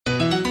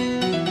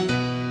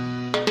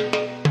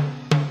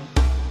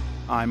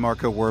I'm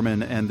Marco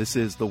Werman, and this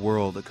is The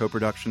World, a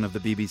co-production of the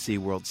BBC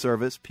World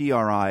Service,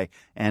 PRI,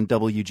 and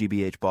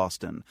WGBH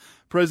Boston.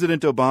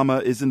 President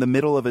Obama is in the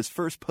middle of his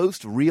first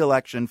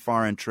post-re-election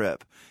foreign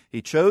trip.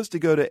 He chose to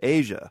go to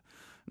Asia.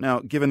 Now,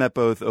 given that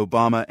both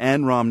Obama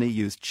and Romney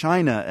used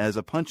China as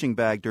a punching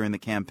bag during the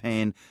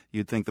campaign,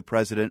 you'd think the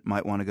president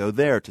might want to go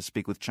there to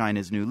speak with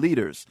China's new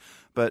leaders.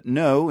 But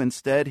no,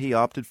 instead he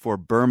opted for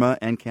Burma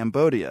and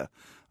Cambodia.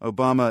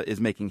 Obama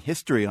is making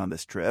history on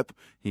this trip.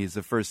 He's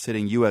the first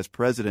sitting U.S.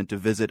 president to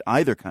visit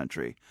either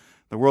country.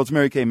 The World's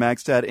Mary Kay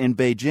Magstad in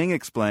Beijing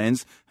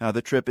explains how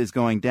the trip is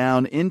going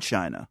down in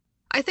China.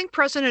 I think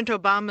President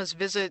Obama's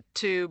visit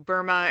to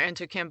Burma and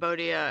to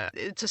Cambodia,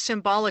 it's a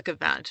symbolic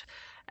event.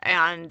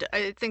 And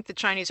I think the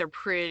Chinese are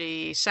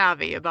pretty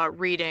savvy about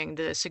reading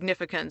the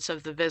significance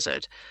of the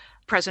visit.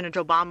 President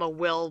Obama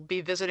will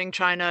be visiting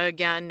China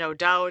again, no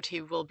doubt.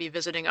 He will be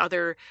visiting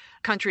other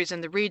countries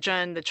in the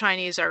region. The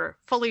Chinese are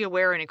fully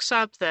aware and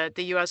accept that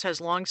the U.S. has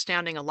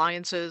longstanding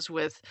alliances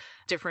with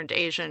different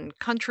Asian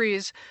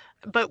countries.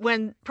 But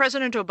when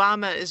President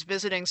Obama is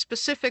visiting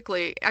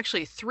specifically,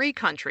 actually 3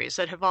 countries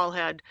that have all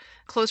had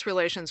close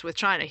relations with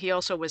China, he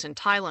also was in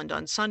Thailand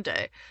on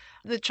Sunday.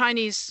 The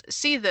Chinese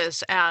see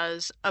this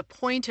as a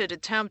pointed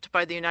attempt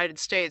by the United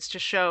States to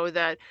show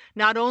that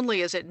not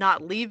only is it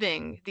not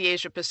leaving the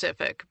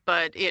Asia-Pacific,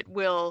 but it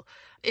will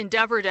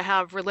endeavor to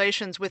have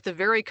relations with the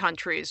very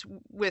countries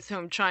with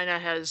whom China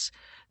has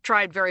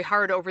tried very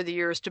hard over the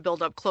years to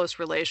build up close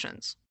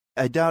relations.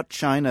 I doubt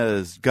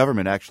China's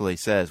government actually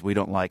says we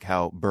don't like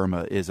how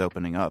Burma is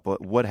opening up.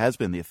 What has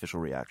been the official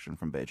reaction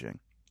from Beijing?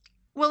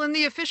 Well, in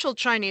the official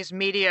Chinese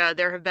media,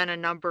 there have been a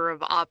number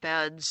of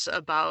op-eds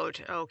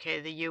about,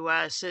 the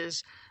U.S.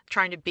 is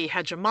trying to be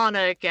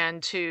hegemonic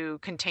and to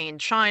contain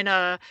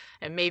China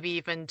and maybe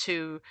even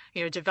to,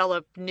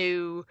 develop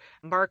new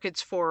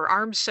markets for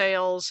arms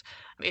sales.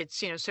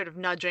 It's, sort of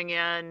nudging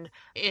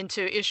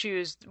into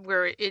issues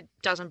where it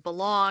doesn't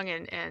belong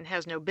and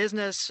has no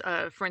business.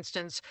 For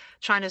instance,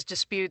 China's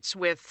disputes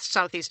with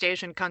Southeast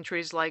Asian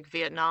countries like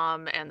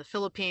Vietnam and the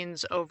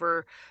Philippines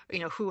over,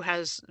 who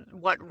has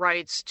what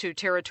rights to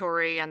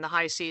territory and the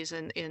high seas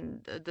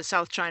in the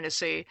South China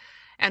Sea.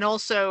 And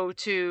also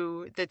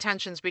to the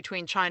tensions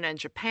between China and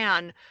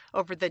Japan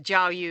over the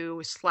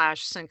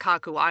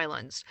Diaoyu/Senkaku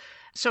Islands.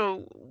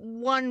 So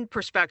one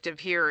perspective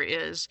here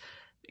is,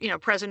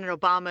 President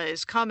Obama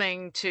is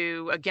coming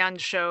to, again,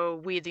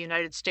 show we, the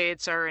United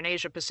States, are an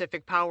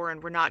Asia-Pacific power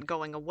and we're not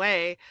going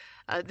away.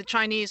 The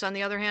Chinese, on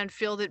the other hand,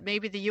 feel that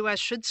maybe the U.S.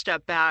 should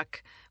step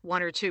back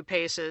 1 or 2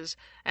 paces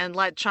and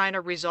let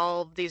China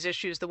resolve these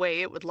issues the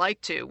way it would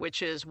like to,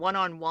 which is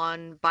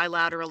one-on-one,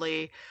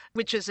 bilaterally,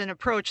 which is an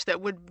approach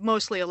that would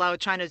mostly allow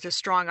China to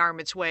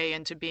strong-arm its way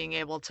into being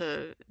able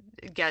to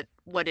get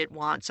what it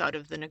wants out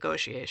of the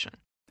negotiation.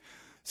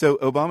 So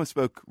Obama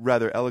spoke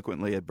rather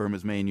eloquently at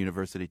Burma's main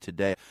university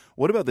today.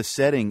 What about the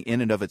setting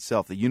in and of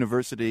itself? The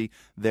university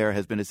there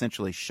has been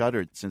essentially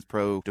shuttered since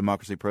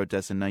pro-democracy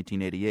protests in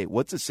 1988.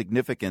 What's the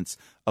significance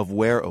of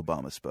where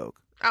Obama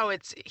spoke? Oh,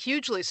 it's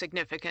hugely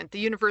significant. The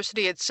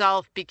university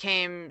itself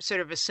became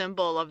sort of a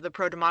symbol of the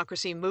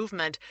pro-democracy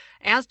movement,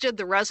 as did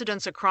the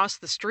residents across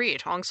the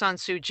street, Aung San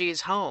Suu Kyi's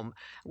home,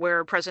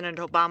 where President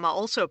Obama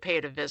also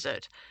paid a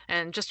visit.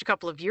 And just a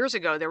couple of years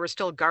ago, there were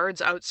still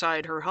guards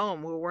outside her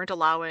home who weren't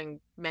allowing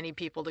many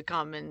people to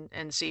come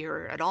and see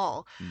her at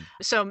all.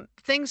 So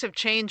things have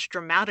changed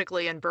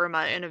dramatically in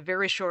Burma in a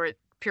very short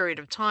period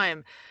of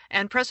time.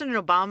 And President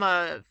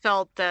Obama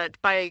felt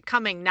that by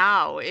coming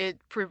now,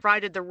 it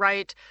provided the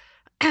right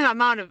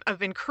amount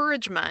of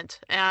encouragement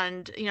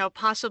and,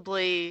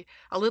 possibly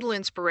a little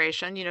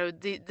inspiration.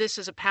 This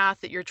is a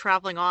path that you're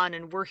traveling on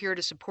and we're here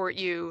to support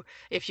you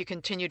if you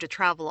continue to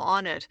travel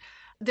on it.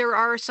 There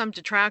are some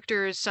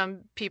detractors,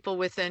 some people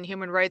within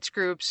human rights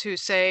groups who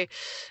say,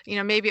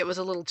 maybe it was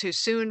a little too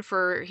soon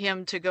for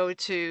him to go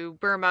to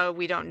Burma.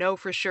 We don't know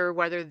for sure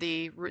whether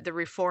the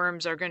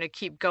reforms are going to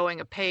keep going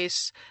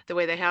apace the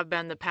way they have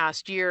been the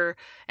past year.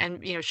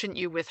 And, shouldn't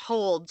you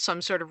withhold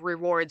some sort of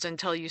rewards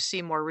until you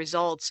see more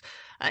results?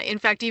 In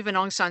fact, even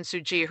Aung San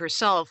Suu Kyi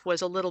herself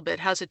was a little bit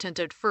hesitant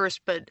at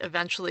first, but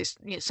eventually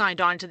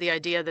signed on to the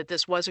idea that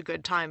this was a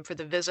good time for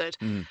the visit.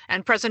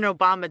 And President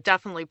Obama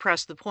definitely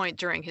pressed the point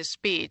during his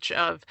speech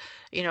of,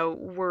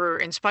 we're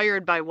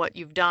inspired by what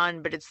you've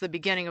done, but it's the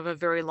beginning of a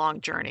very long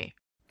journey.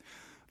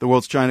 The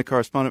World's China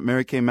correspondent,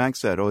 Mary Kay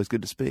Magstad, always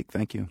good to speak.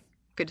 Thank you.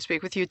 Good to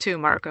speak with you too,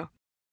 Marco.